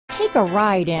Take a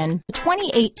ride in the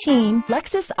 2018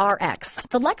 Lexus RX.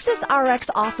 The Lexus RX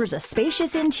offers a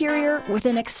spacious interior with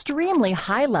an extremely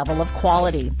high level of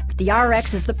quality. The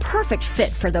RX is the perfect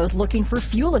fit for those looking for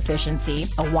fuel efficiency,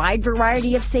 a wide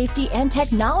variety of safety and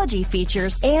technology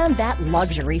features, and that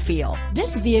luxury feel.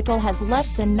 This vehicle has less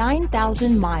than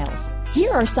 9,000 miles.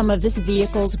 Here are some of this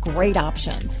vehicle's great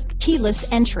options: keyless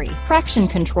entry, traction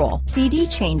control, CD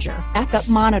changer, backup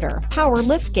monitor, power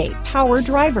liftgate, power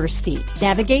driver's seat,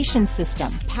 navigation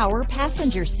system, power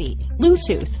passenger seat,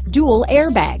 Bluetooth, dual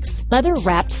airbags, leather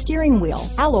wrapped steering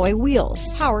wheel, alloy wheels,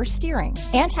 power steering,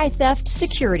 anti-theft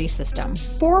security system,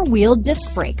 four-wheel disc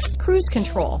brakes, cruise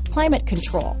control, climate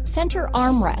control, center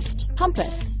armrest,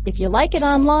 compass. If you like it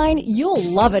online, you'll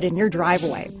love it in your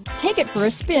driveway. Take it for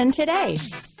a spin today.